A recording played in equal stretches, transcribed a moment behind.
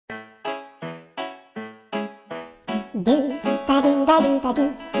Do ba do ba do ba do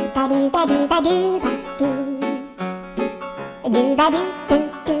ba do ba do ba do ba do ba do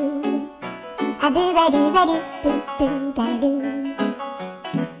boo doo a boo ba do boo boo ba do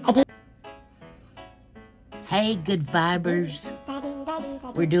a do. Hey, good vibers.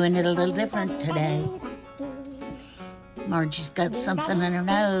 We're doing it a little different today. Margie's got something in her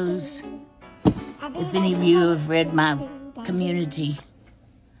nose. If any of you have read my community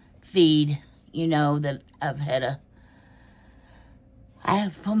feed, you know that I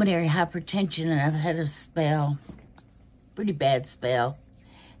have pulmonary hypertension and I've had a spell, pretty bad spell,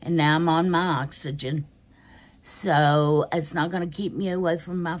 and now I'm on my oxygen. So it's not going to keep me away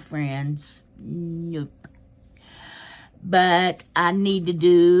from my friends. Nope. But I need to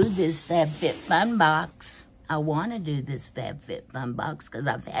do this FabFitFun box. I want to do this FabFitFun box because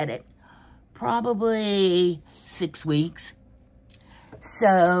I've had it probably 6 weeks.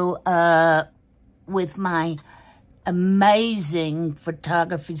 So, with my amazing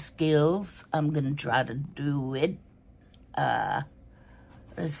photography skills, I'm going to try to do it.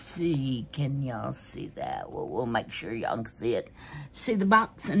 Let's see, can y'all see that? Well, we'll make sure y'all can see it. See the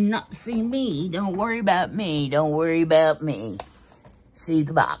box and not see me. Don't worry about me. Don't worry about me. See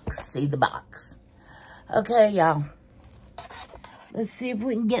the box. See the box. Okay, y'all. Let's see if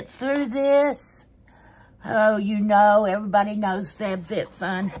we can get through this. Oh, you know, everybody knows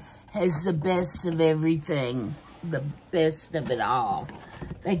FabFitFun has the best of everything. The best of it all.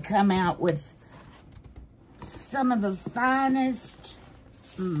 They come out with some of the finest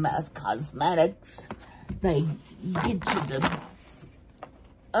cosmetics. They get you the...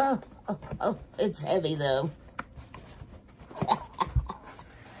 Oh, it's heavy though.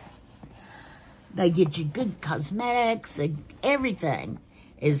 They get you good cosmetics. Everything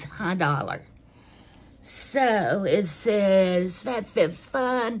is high dollar. So it says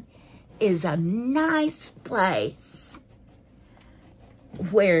FabFitFun is a nice place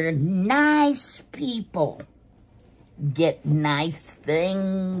where nice people get nice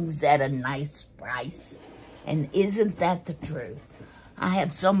things at a nice price. And isn't that the truth? I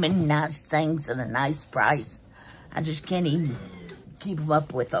have so many nice things at a nice price. I just can't even keep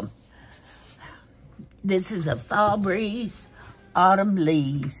up with them. This is a fall breeze, autumn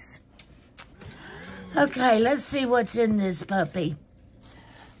leaves. Okay, let's see what's in this puppy.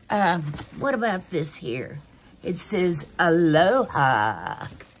 What about this here? It says Aloha.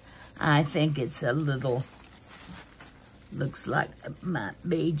 I think it's a little, looks like it might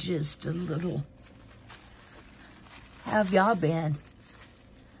be just a little. How have y'all been?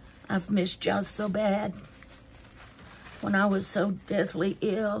 I've missed y'all so bad. When I was so deathly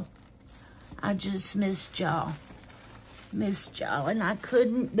ill, I just missed y'all. Missed y'all. And I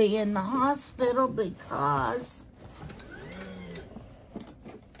couldn't be in the hospital because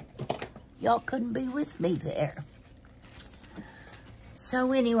y'all couldn't be with me there.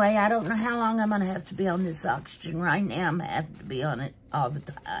 So anyway, I don't know how long I'm going to have to be on this oxygen. Right now, I'm going to have to be on it all the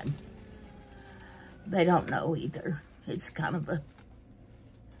time. They don't know either. It's kind of a...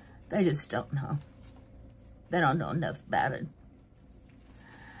 They just don't know. They don't know enough about it.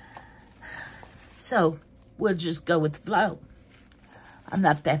 So, we'll just go with the flow. I'm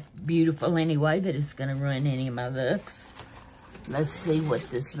not that beautiful anyway that it's going to ruin any of my looks. Let's see what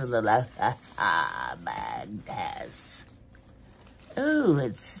this little bag has. Ooh,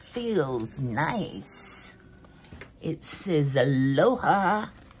 it feels nice. It says Aloha.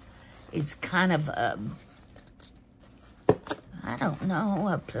 It's kind of a... I don't know,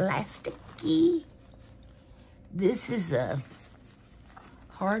 a plasticky. This is a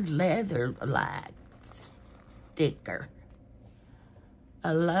hard leather like sticker.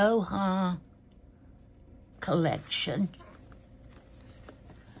 Aloha collection.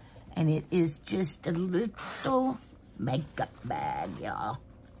 And it is just a little makeup bag, y'all.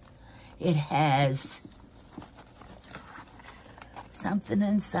 It has something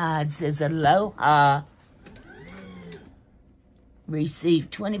inside, says Aloha. Receive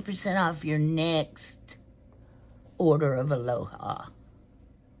 20% off your next order of Aloha.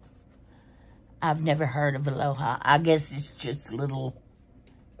 I've never heard of Aloha. I guess it's just little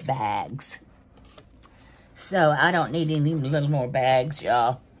bags. So I don't need any little more bags,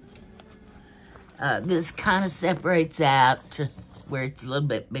 y'all. This kind of separates out to where it's a little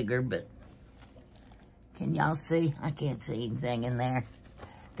bit bigger, but can y'all see? I can't see anything in there.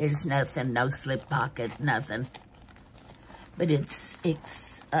 There's nothing, no slip pocket, nothing. But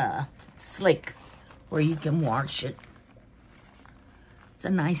it's slick where you can wash it. It's a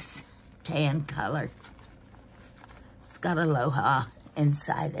nice tan color. It's got Aloha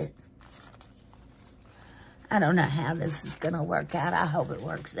inside it. I don't know how this is going to work out. I hope it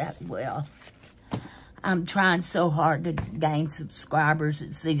works out well. I'm trying so hard to gain subscribers.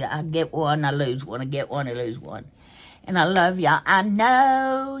 See, I get one, I lose one. I get one, I lose one. And I love y'all. I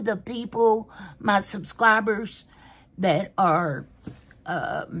know the people, my subscribers that are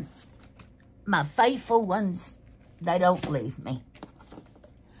my faithful ones, they don't leave me.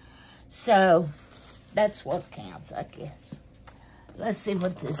 So that's what counts, I guess. Let's see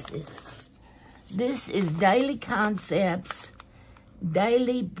what this is. This is Daily Concepts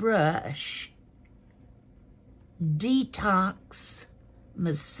Daily Brush Detox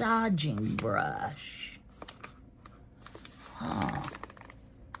Massaging Brush. Huh.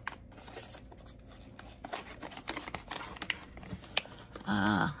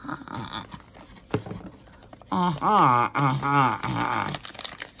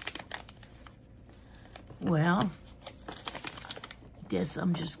 Well, I guess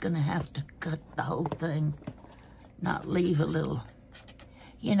I'm just gonna have to cut the whole thing, not leave a little.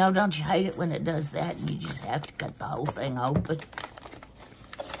 You know, don't you hate it when it does that and you just have to cut the whole thing open?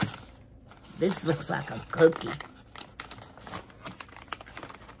 This looks like a cookie.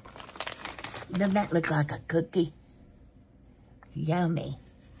 Doesn't that look like a cookie? Yummy.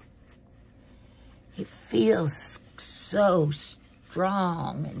 It feels so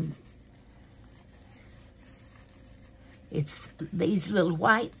strong, and it's, these little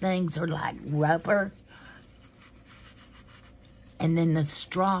white things are like rubber, and then the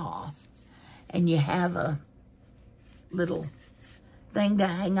straw, and you have a little thing to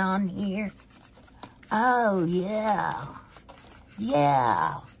hang on here. Oh, yeah.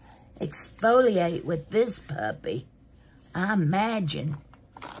 Yeah. Exfoliate with this puppy. I imagine.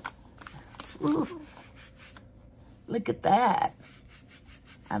 Ooh. Look at that.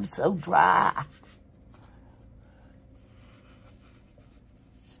 I'm so dry.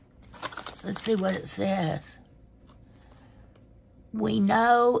 Let's see what it says. We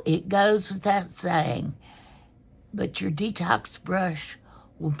know it goes without saying, but your detox brush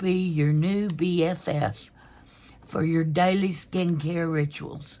will be your new BFF for your daily skincare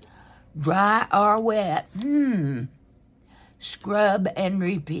rituals. Dry or wet, scrub and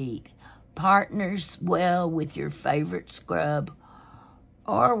repeat. Partners well with your favorite scrub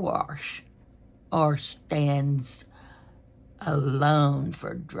or wash, or stands alone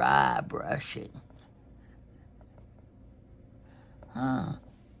for dry brushing.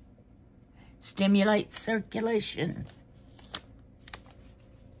 Stimulates circulation.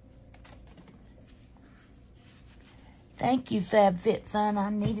 Thank you, FabFitFun. I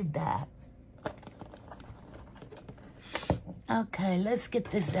needed that. Okay, let's get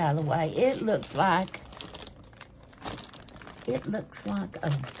this out of the way. It looks like a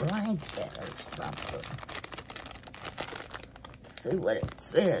blanket or something. Let's see what it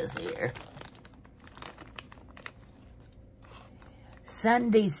says here.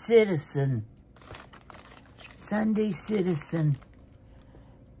 Sunday Citizen. Sunday Citizen.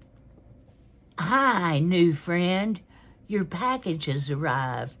 Hi, new friend. Your package has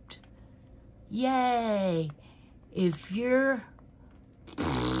arrived. Yay! If you're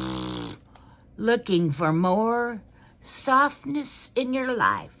looking for more softness in your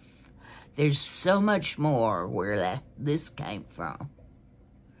life, there's so much more where this came from.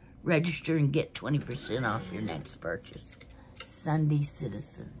 Register and get 20% off your next purchase. Sunday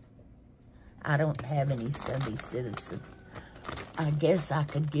Citizen. I don't have any Sunday Citizen. I guess I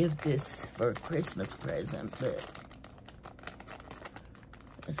could give this for a Christmas present, but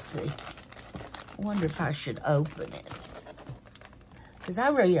let's see. I wonder if I should open it, because I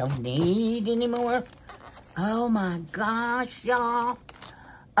really don't need any more. Oh my gosh, y'all.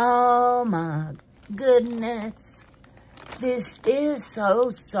 Oh my goodness. This is so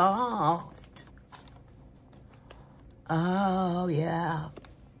soft. Oh yeah.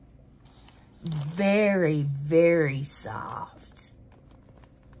 Very, very soft.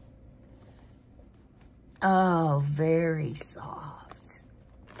 Oh, very soft.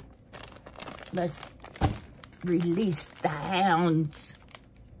 Let's release the hounds.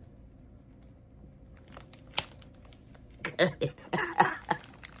 Cut it. I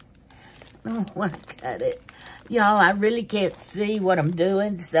don't want to cut it. Y'all, I really can't see what I'm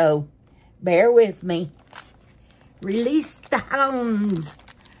doing, so bear with me. Release the hounds.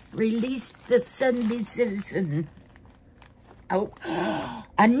 Release the Sunday Citizen. Oh,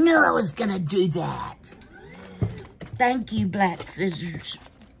 I knew I was going to do that. Thank you, Black Scissors.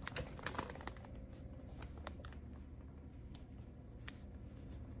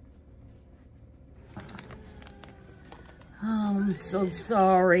 Oh, I'm so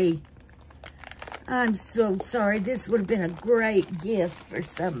sorry. I'm so sorry. This would have been a great gift for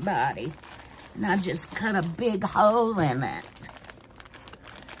somebody. And I just cut a big hole in it.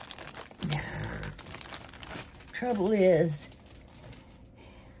 Trouble is,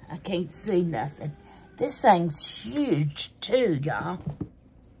 I can't see nothing. This thing's huge too, y'all.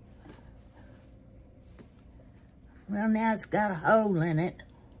 Well, now it's got a hole in it.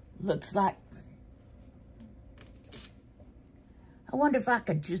 Looks like, I wonder if I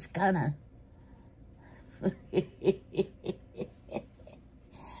could just kind of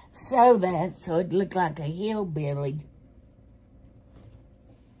sew that so it looked like a hillbilly.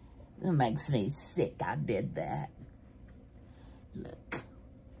 That makes me sick, I did that. Look.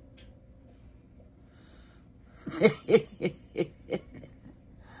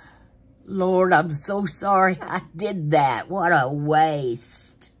 Lord, I'm so sorry I did that. What a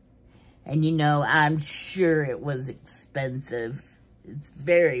waste. And you know, I'm sure it was expensive. It's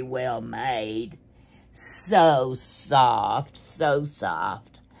very well made. So soft, so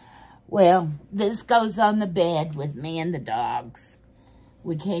soft. Well, this goes on the bed with me and the dogs.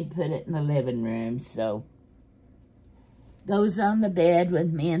 We can't put it in the living room, so goes on the bed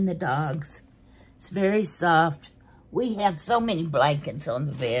with me and the dogs. It's very soft. We have so many blankets on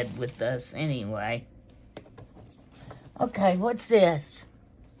the bed with us anyway. Okay, what's this?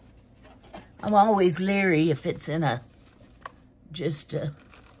 I'm always leery if it's in just a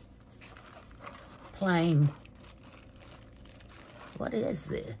plain, what is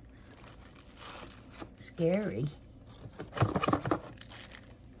this? Scary.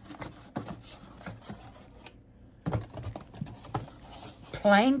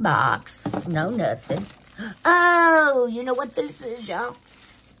 Plain box, no nothing. Oh, you know what this is, y'all?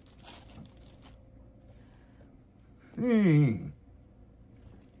 Put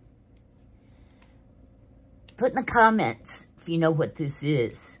in the comments if you know what this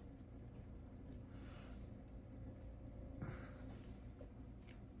is.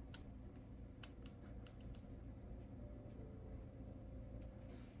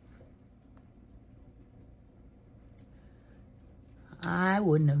 I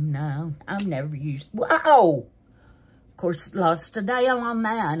wouldn't have known. I've never used... Wow! Of course, lost a nail on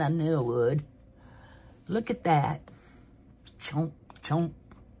that. I knew I would. Look at that. Chomp, chomp.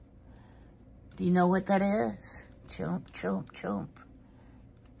 Do you know what that is? Chomp, chomp, chomp.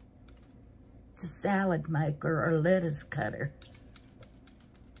 It's a salad maker or lettuce cutter.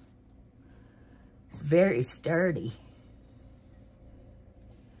 It's very sturdy.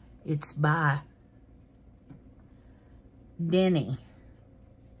 It's by Denny.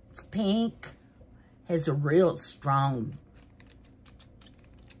 It's pink, has a real strong,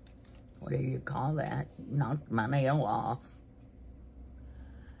 what do you call that? Knocked my nail off.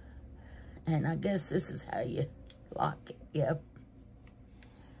 And I guess this is how you lock it, yep.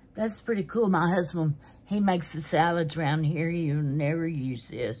 That's pretty cool. My husband, he makes the salads around here. You'll never use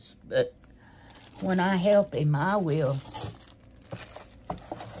this, but when I help him, I will.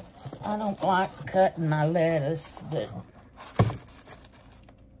 I don't like cutting my lettuce, but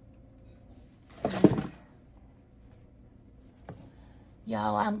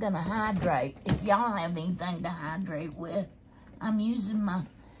y'all, I'm going to hydrate. If y'all have anything to hydrate with, I'm using my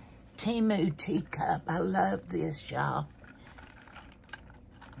Timu teacup. I love this, y'all.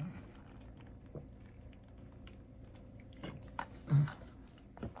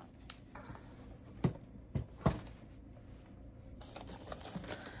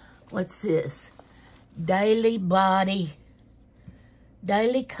 What's this? Daily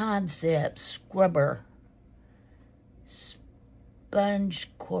Concept Scrubber. Sponge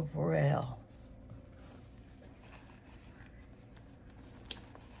Corporel.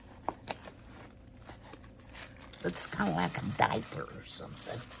 Looks kind of like a diaper or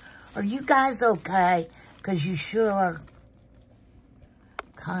something. Are you guys okay? Because you sure are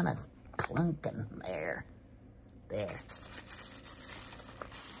kind of clunking there. There.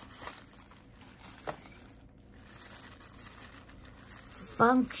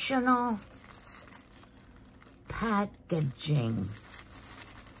 Functional packaging.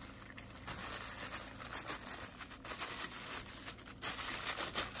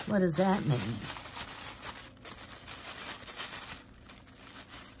 What does that mean?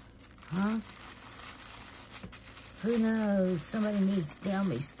 Huh? Who knows? Somebody needs to tell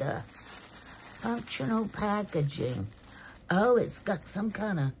me stuff. Functional packaging. Oh, it's got some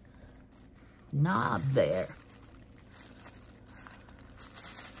kind of knob there.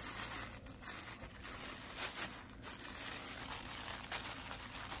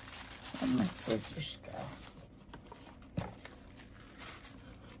 Where'd my scissors go?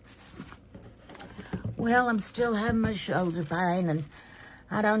 Well, I'm still having my shoulder pain, and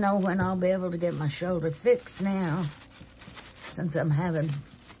I don't know when I'll be able to get my shoulder fixed now, since I'm having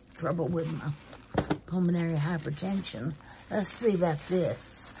trouble with my pulmonary hypertension. Let's see about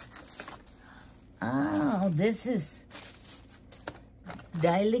this. Oh, this is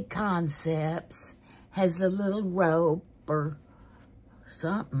Daily Concepts. Has a little rope or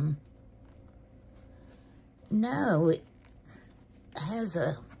something. No, it has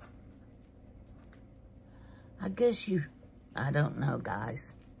a, I don't know,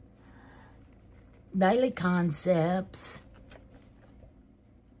 guys. Daily Concepts.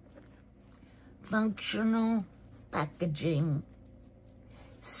 Functional packaging.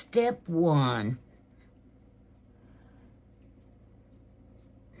 Step 1.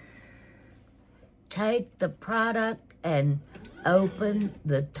 Take the product and open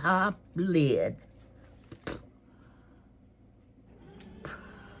the top lid.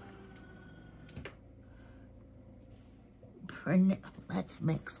 That's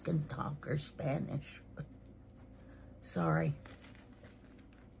Mexican talk or Spanish. Sorry.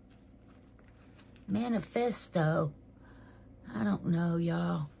 Manifesto. I don't know,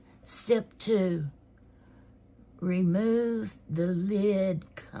 y'all. Step 2. Remove the lid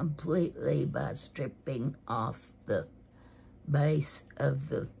completely by stripping off the base of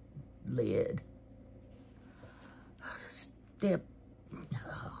the lid. Step,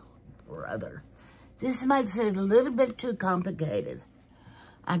 oh, brother. This makes it a little bit too complicated.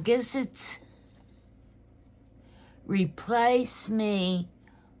 I guess it's replace me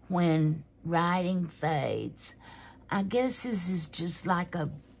when writing fades. I guess this is just like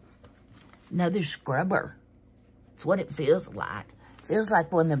another scrubber. It's what it feels like. Feels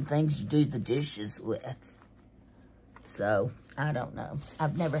like one of them things you do the dishes with. So, I don't know.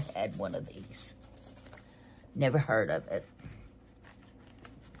 I've never had one of these. Never heard of it.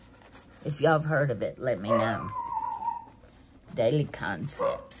 If y'all have heard of it, let me know. Daily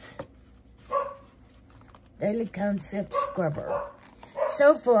Concepts. Daily Concepts Scrubber.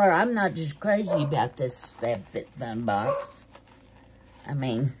 So far, I'm not just crazy about this FabFitFun box. I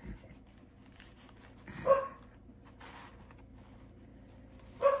mean,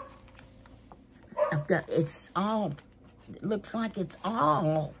 I've got, it looks like it's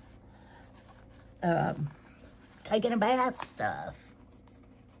all taking a bath stuff.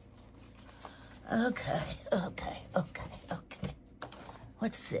 Okay.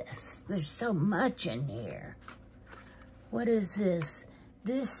 What's this? There's so much in here. What is this?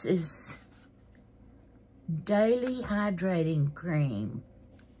 This is Daily Hydrating Cream.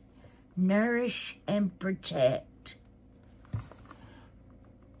 Nourish and Protect.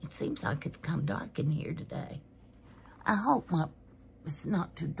 It seems like it's come dark in here today. I hope it's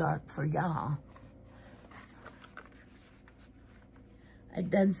not too dark for y'all. It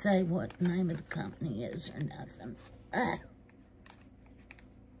doesn't say what the name of the company is or nothing.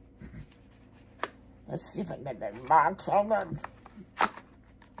 Let's see if I get that box open.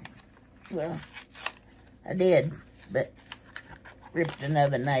 Well, I did, but ripped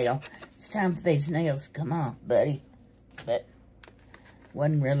another nail. It's time for these nails to come off, buddy. But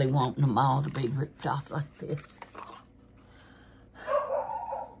wasn't really wanting them all to be ripped off like this.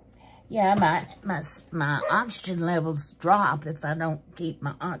 Yeah, my oxygen levels drop if I don't keep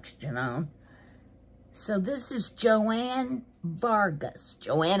my oxygen on. So this is Joanna Vargas.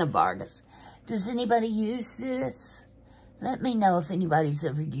 Does anybody use this? Let me know if anybody's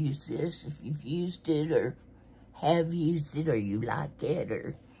ever used this, if you've used it or have used it or you like it.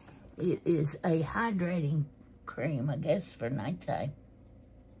 Or it is a hydrating cream, I guess, for nighttime.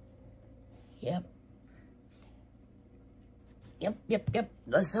 Yep.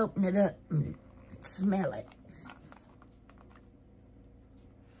 Let's open it up and smell it.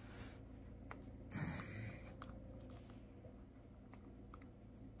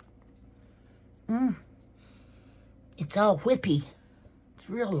 It's all whippy. It's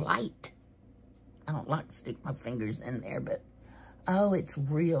real light. I don't like to stick my fingers in there, but oh, it's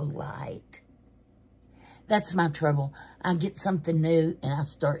real light. That's my trouble. I get something new and I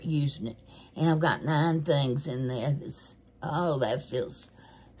start using it. And I've got 9 things in there. Oh, that feels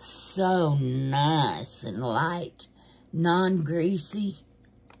so nice and light. Non-greasy.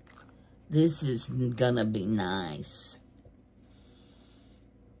 This is gonna be nice.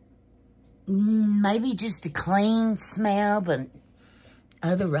 Maybe just a clean smell, but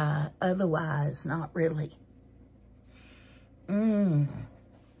otherwise not really.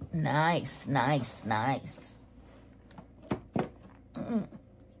 Nice.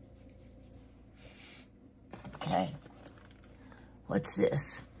 Okay. What's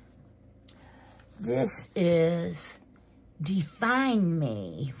this? This is Define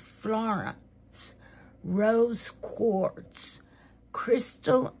Me, Florence, Rose Quartz,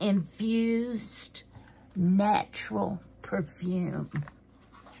 Crystal Infused Natural Perfume.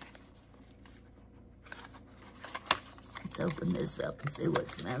 Let's open this up and see what it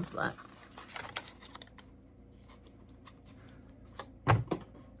smells like.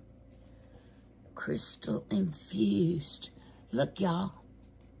 Crystal infused. Look, y'all.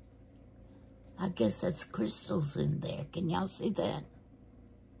 I guess that's crystals in there. Can y'all see that?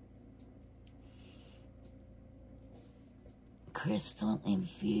 Crystal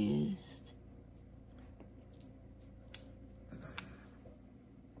infused.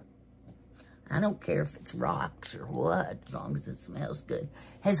 I don't care if it's rocks or what, as long as it smells good.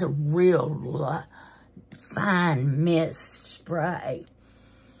 Has a real fine mist spray.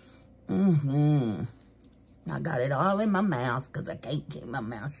 I got it all in my mouth because I can't keep my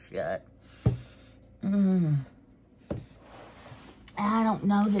mouth shut. I don't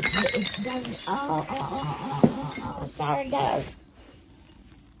know that it doesn't. Oh, sorry, guys.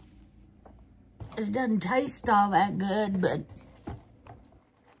 It doesn't taste all that good, but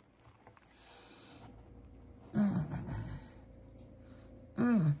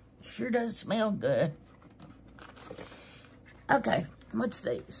sure does smell good. Okay, what's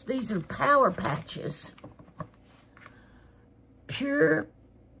these? These are power patches.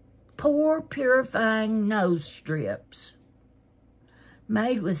 Pore purifying nose strips.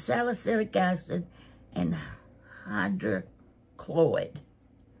 Made with salicylic acid and hydrochloride.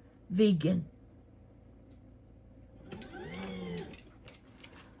 Vegan.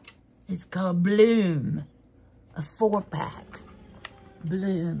 It's called Bloom. A 4-pack.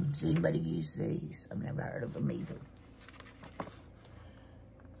 Blooms. Anybody use these? I've never heard of them either.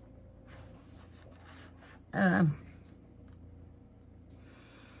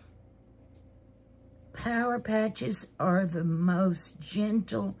 Power patches are the most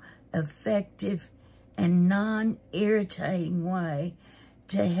gentle, effective, and non-irritating way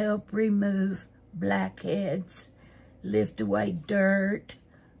to help remove blackheads, lift away dirt,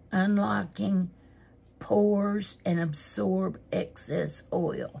 unlocking pores, and absorb excess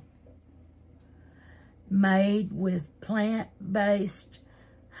oil. Made with plant-based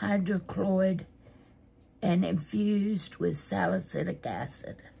hydrochloride and infused with salicylic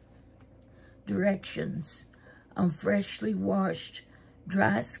acid. Directions: on freshly washed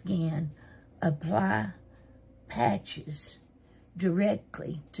dry skin, apply patches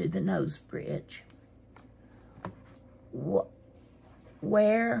directly to the nose bridge.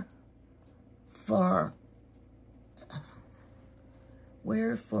 Wear for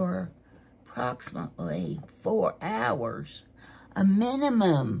approximately 4 hours, a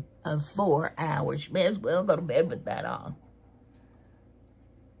minimum of 4 hours. You may as well go to bed with that on.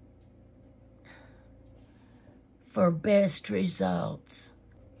 For best results.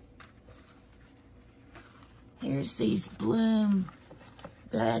 Here's these Bloom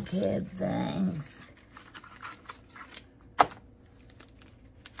blackhead things.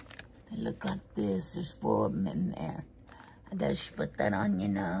 They look like this. There's 4 of them in there. I guess you put that on your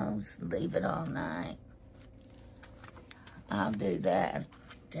nose, leave it all night. I'll do that.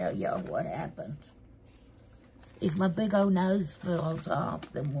 Tell y'all what happened. If my big old nose falls off,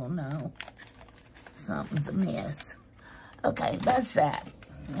 then we'll know something's amiss. Okay, that's that.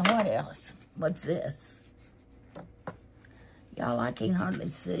 Now what else? What's this? Y'all, I can hardly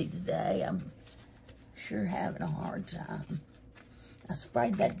see today. I'm sure having a hard time. I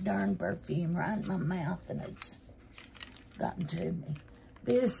sprayed that darn perfume right in my mouth and it's gotten to me.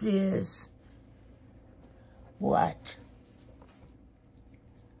 This is what?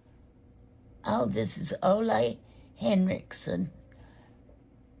 Oh, this is Ole Henriksen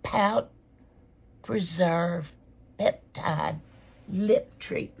Pout Preserve Peptide Lip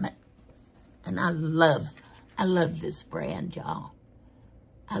Treatment. And I love this brand, y'all.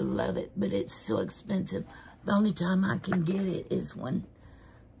 I love it, but it's so expensive. The only time I can get it is when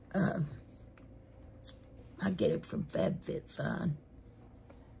I get it from FabFitFun.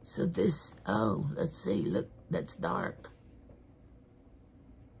 So this, oh, let's see, look, that's dark.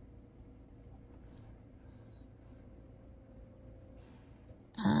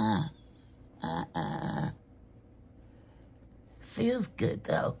 Feels good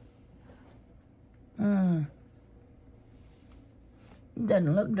though. Doesn't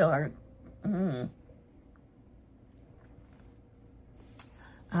look dark.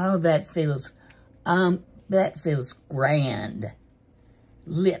 Oh, that feels grand.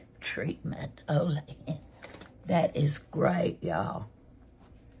 Lip treatment. Oh, that is great, y'all.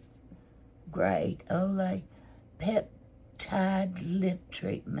 Great. Ole Peptide Lip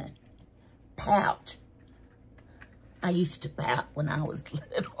Treatment. Pout. I used to pout when I was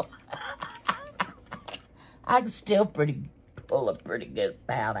little. I can still pull a pretty good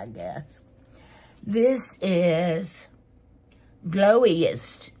pout, I guess. This is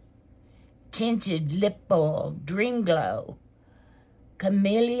Glowiest Tinted Lip Oil, Dream Glow,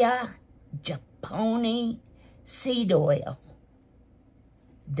 Camellia Japoni Seed Oil,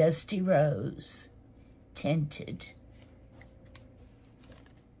 Dusty Rose, tinted.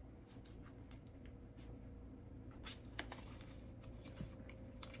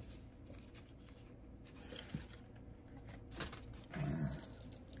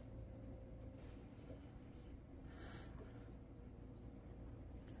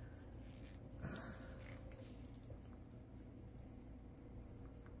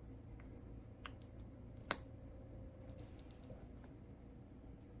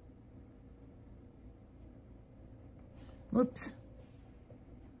 Whoops.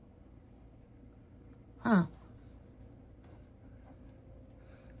 Huh.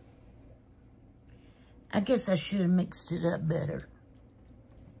 I guess I should have mixed it up better.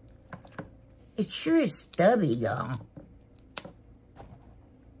 It sure is stubby, y'all.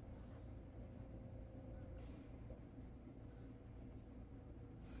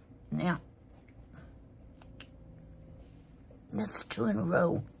 Now, that's 2 in a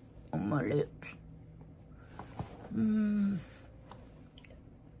row on my lips.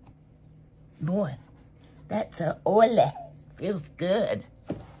 Boy, that's a oily. Feels good.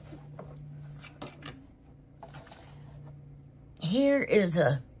 Here is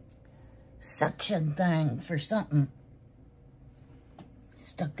a suction thing for something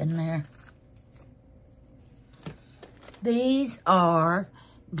stuck in there. These are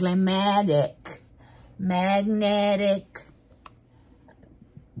magnetic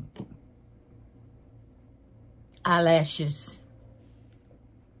eyelashes.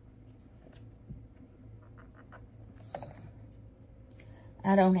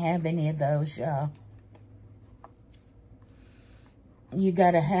 I don't have any of those, y'all. You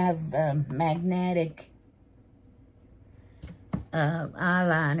gotta have magnetic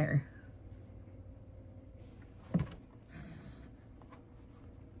eyeliner.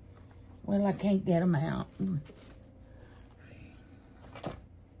 Well, I can't get them out.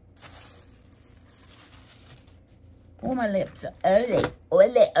 Oh, my lips are oily,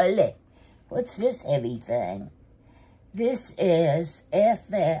 oily, oily. What's this heavy thing? This is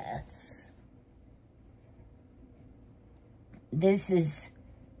FS. This is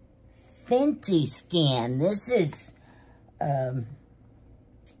Fenty Skin. This is a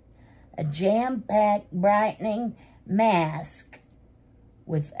jam-packed brightening mask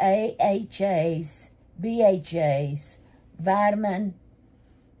with AHAs, BHAs, vitamin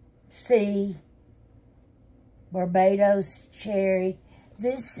C, Barbados cherry.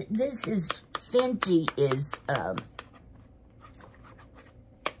 This is Fenty is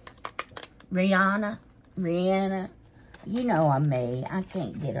Rihanna. You know I'm me. I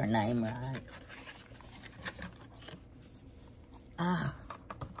can't get her name right. Ah.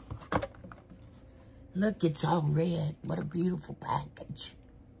 Look, it's all red. What a beautiful package.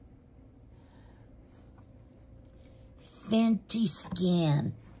 Fenty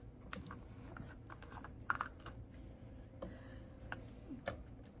Skin.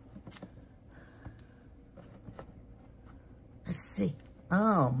 Let's see.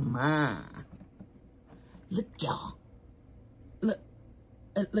 Oh, my. Look, y'all. Look.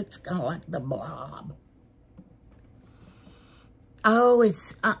 It looks kind of like the blob. Oh,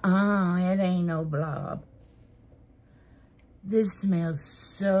 it's, it ain't no blob. This smells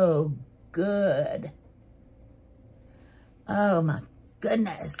so good. Oh, my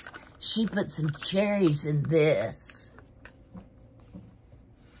goodness. She put some cherries in this.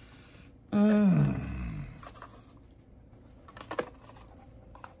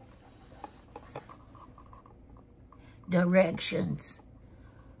 Directions.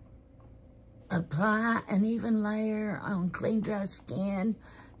 Apply an even layer on clean, dry skin.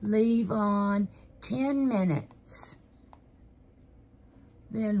 Leave on 10 minutes.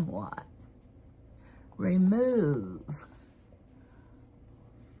 Then what? Remove.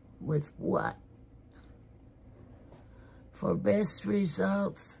 With what? For best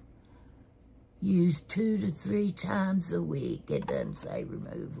results, use 2 to 3 times a week. It doesn't say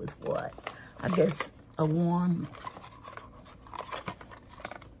remove with what. I guess a warm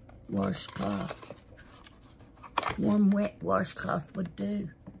washcloth. Warm, wet washcloth would do.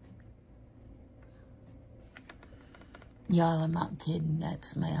 Y'all, I'm not kidding, that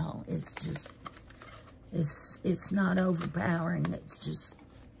smell. It's just, it's not overpowering. It's just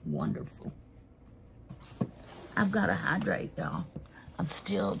wonderful. I've got to hydrate, y'all. I'm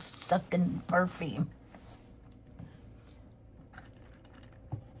still sucking perfume.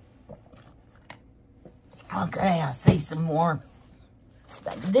 Okay, I see some more.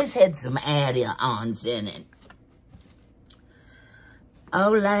 This had some add-ons in it.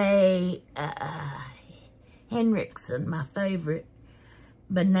 Ole Henriksen, my favorite.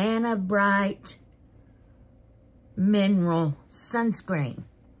 Banana Bright Mineral Sunscreen.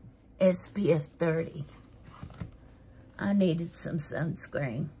 SPF 30. I needed some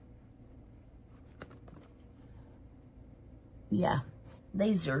sunscreen. Yeah,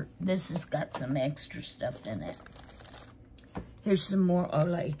 this has got some extra stuff in it. Here's some more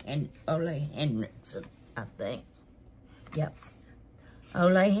Ole Henriksen, I think. Yep.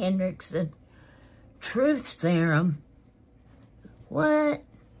 Ole Henriksen Truth Serum. What?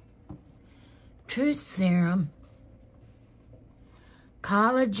 Truth Serum.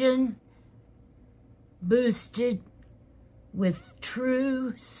 Collagen boosted with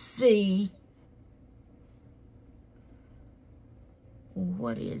True C.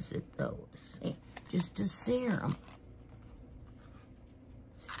 What is it though? See, just a serum.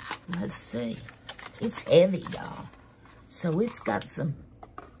 Let's see. It's heavy, y'all. So it's got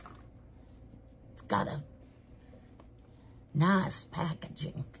a nice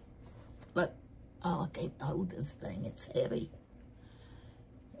packaging. Look, oh, I can't hold this thing. It's heavy.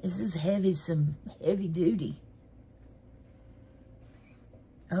 This is heavy, some heavy duty.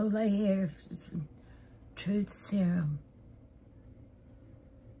 Ole Henriksen Truth Serum.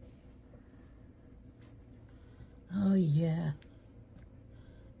 Oh, yeah.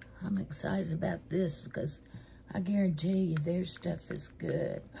 I'm excited about this because I guarantee you their stuff is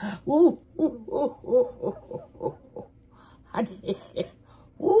good. Ooh, ooh, ooh, ooh, ooh, ooh. I did.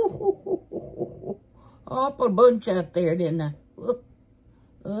 Ooh, ooh, ooh, ooh. Oh, I put a bunch out there, didn't I?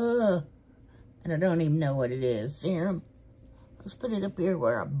 And I don't even know what it is. Serum. Let's put it up here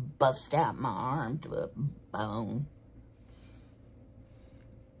where I buffed out my arm to a bone.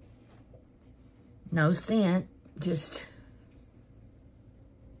 No scent, just...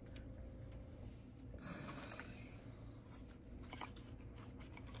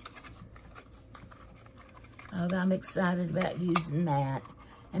 Oh, I'm excited about using that.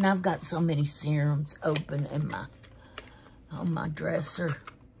 And I've got so many serums open in on my dresser.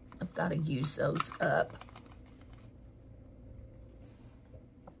 I've got to use those up.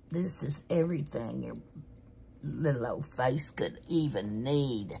 This is everything your little old face could even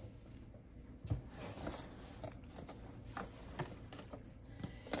need.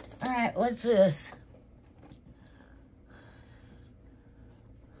 All right, what's this?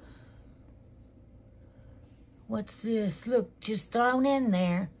 What's this? Look, just thrown in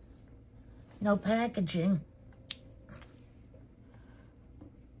there. No packaging.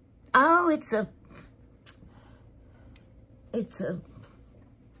 Oh, it's a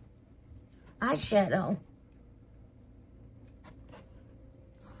eyeshadow.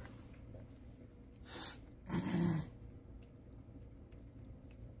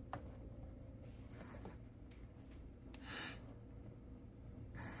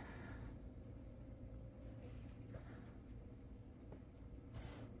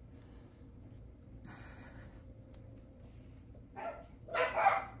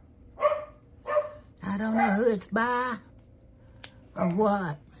 I don't know who it's by or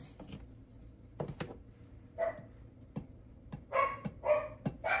what.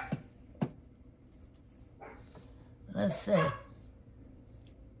 Let's see.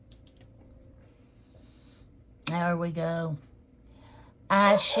 There we go.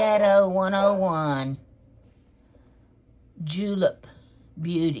 Eyeshadow 101. Julep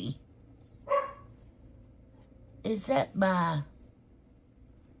Beauty. Is that by...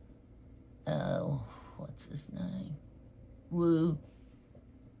 Oh, what's his name? Woo.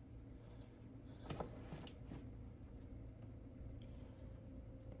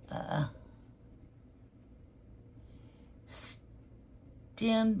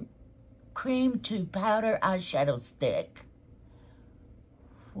 Stem Cream to Powder Eyeshadow Stick.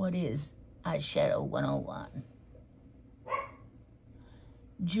 What is Eyeshadow 101?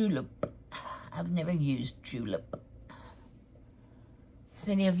 Julep. I've never used Julep. Has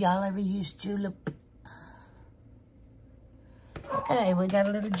any of y'all ever used Julep? Okay, we got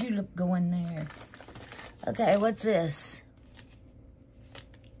a little Julep going there. Okay, what's this?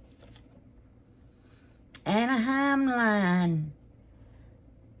 Anaheim Line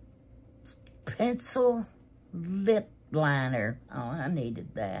Pencil Lip Liner. Oh, I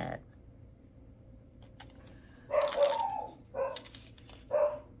needed that.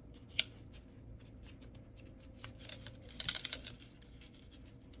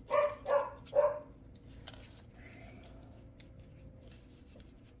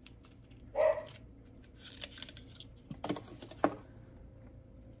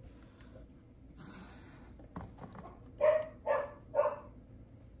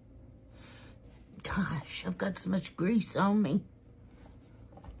 Gosh, I've got so much grease on me.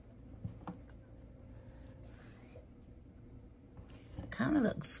 Kind of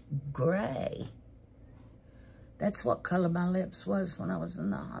looks gray. That's what color my lips was when I was in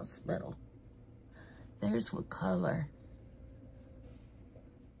the hospital. There's what color.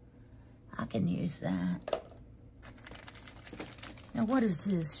 I can use that. Now, what is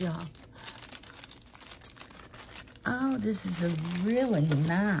this, y'all? Oh, this is a really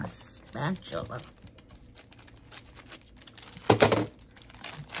nice spatula.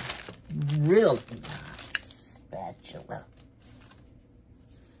 Really nice spatula.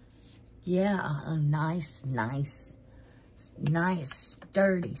 Yeah, a nice,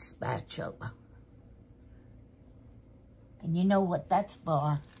 sturdy spatula. And you know what that's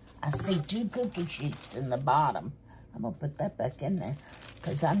for? I see 2 cookie sheets in the bottom. I'm going to put that back in there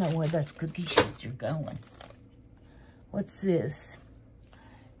because I know where those cookie sheets are going. What's this?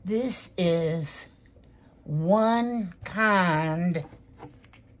 This is one kind.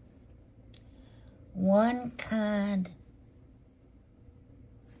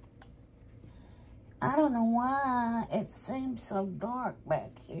 I don't know why it seems so dark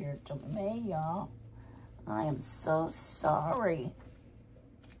back here to me, y'all. I am so sorry.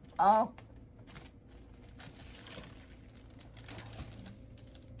 Oh.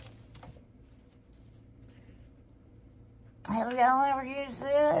 Have y'all ever used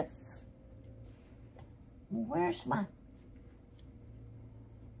this? Where's my...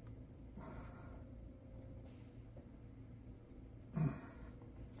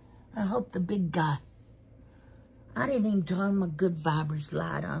 I hope the big guy... I didn't even turn my Good Vibers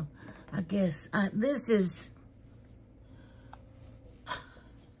light on. I guess this is...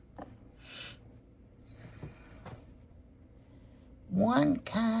 one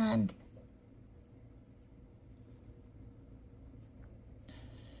kind...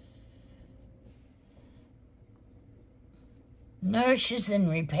 nourishes and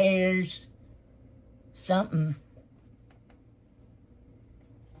repairs something.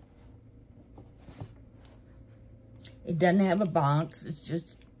 It doesn't have a box. It's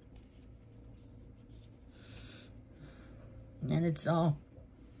just... and it's all...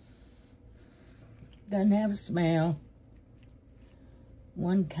 doesn't have a smell.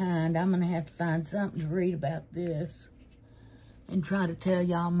 One kind. I'm going to have to find something to read about this and try to tell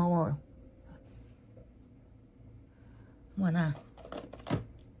y'all more when I...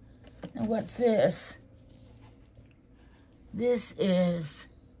 Now, what's this? This is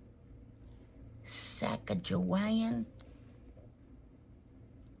Sacagawea.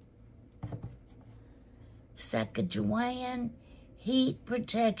 Sacagawea Heat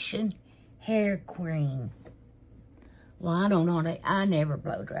Protection Hair Cream. Well, I don't know. I never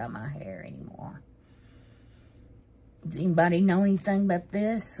blow dry my hair anymore. Does anybody know anything about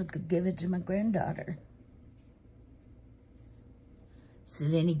this? I could give it to my granddaughter. Is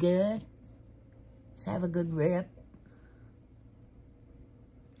it any good? Does it have a good rip?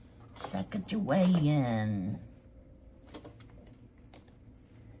 Sacagawea.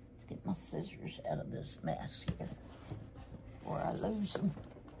 Let's get my scissors out of this mess here before I lose them.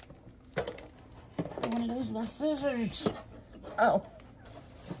 I don't want to lose my scissors. Oh.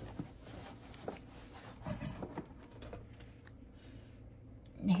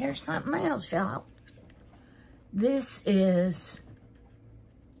 And here's something else, y'all. This is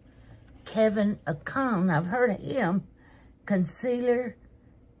Kevin Akon. I've heard of him. Concealer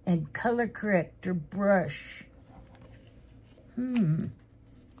and color corrector brush. That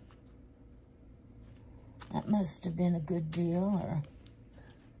must have been a good deal, or...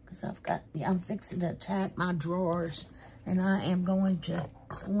 because I'm fixing to attack my drawers, and I am going to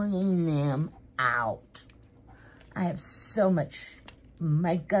clean them out. I have so much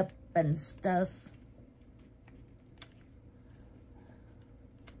makeup and stuff.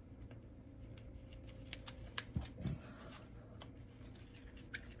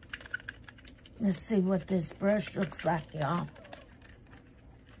 Let's see what this brush looks like, y'all.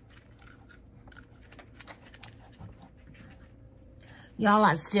 Y'all,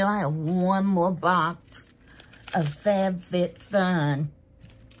 I still have one more box of Fab Fit Fun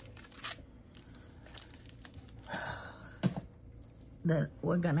that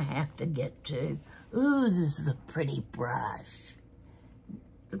we're gonna have to get to. Ooh, this is a pretty brush.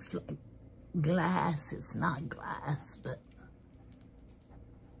 Looks like glass. It's not glass, but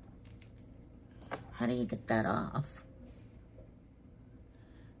how do you get that off?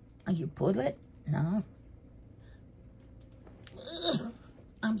 Oh, you pull it? No. Ugh,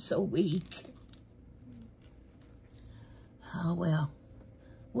 I'm so weak. Oh, well.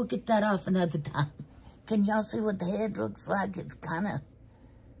 We'll get that off another time. Can y'all see what the head looks like? It's kind of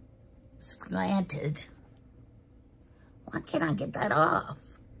slanted. Why can't I get that off?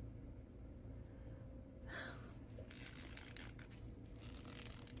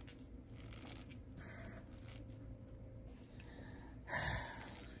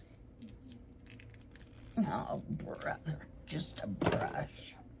 Oh, brother. Just a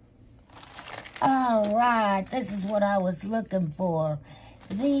brush. All right, this is what I was looking for.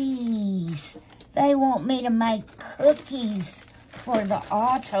 These. They want me to make cookies for the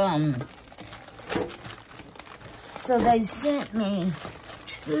autumn. So they sent me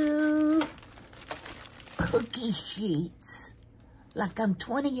 2 cookie sheets. Like I'm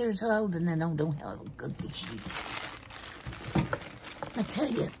 20 years old and I don't have a cookie sheet. I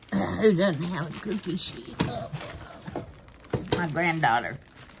tell you, who doesn't have a cookie sheet? Oh, this is my granddaughter.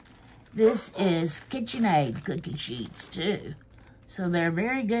 This is KitchenAid cookie sheets too. So they're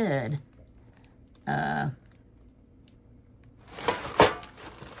very good. I'm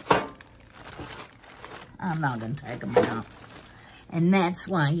not gonna take them out. And that's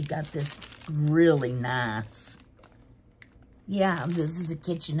why you got this really nice. Yeah, this is a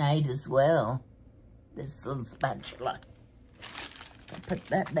KitchenAid as well. This little spatula. So put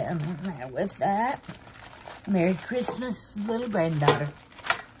that down in there with that. Merry Christmas, little granddaughter.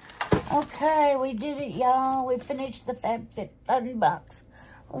 Okay, we did it, y'all. We finished the FabFit Fun Box.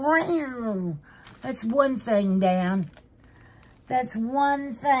 That's one thing down. That's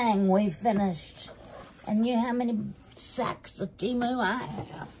one thing we finished. And you know how many sacks of Timu I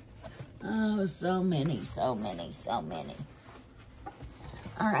have? Oh, so many, so many, so many.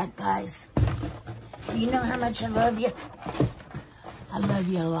 All right, guys. You know how much I love you? I love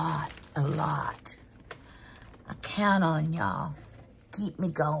you a lot, a lot. I count on y'all. Keep me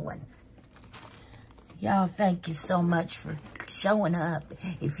going. Y'all, thank you so much for showing up.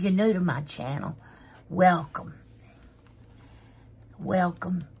 If you're new to my channel, welcome.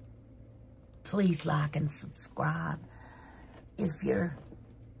 Welcome. Please like and subscribe. If you're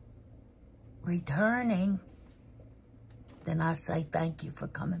returning, then I say thank you for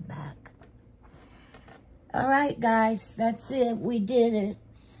coming back. All right, guys, that's it. We did it.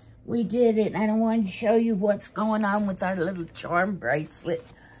 We did it. And I wanted to show you what's going on with our little charm bracelet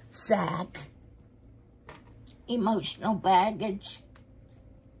sack. Emotional baggage.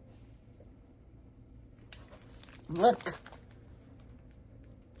 Look.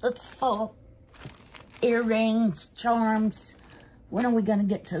 It's full. Earrings, charms. When are we going to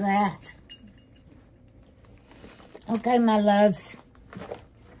get to that? Okay, my loves.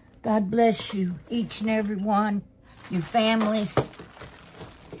 God bless you, each and every one, your families.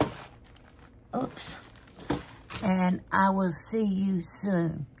 Oops. And I will see you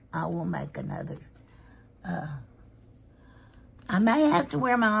soon. I will make another. I may have to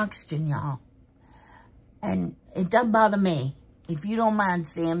wear my oxygen, y'all. And it doesn't bother me. If you don't mind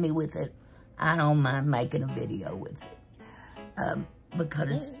seeing me with it, I don't mind making a video with it.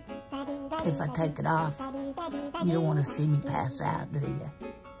 Because if I take it off, you don't want to see me pass out, do you?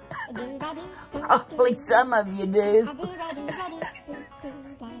 Probably some of you do.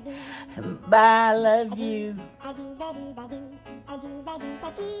 Bye, I love you.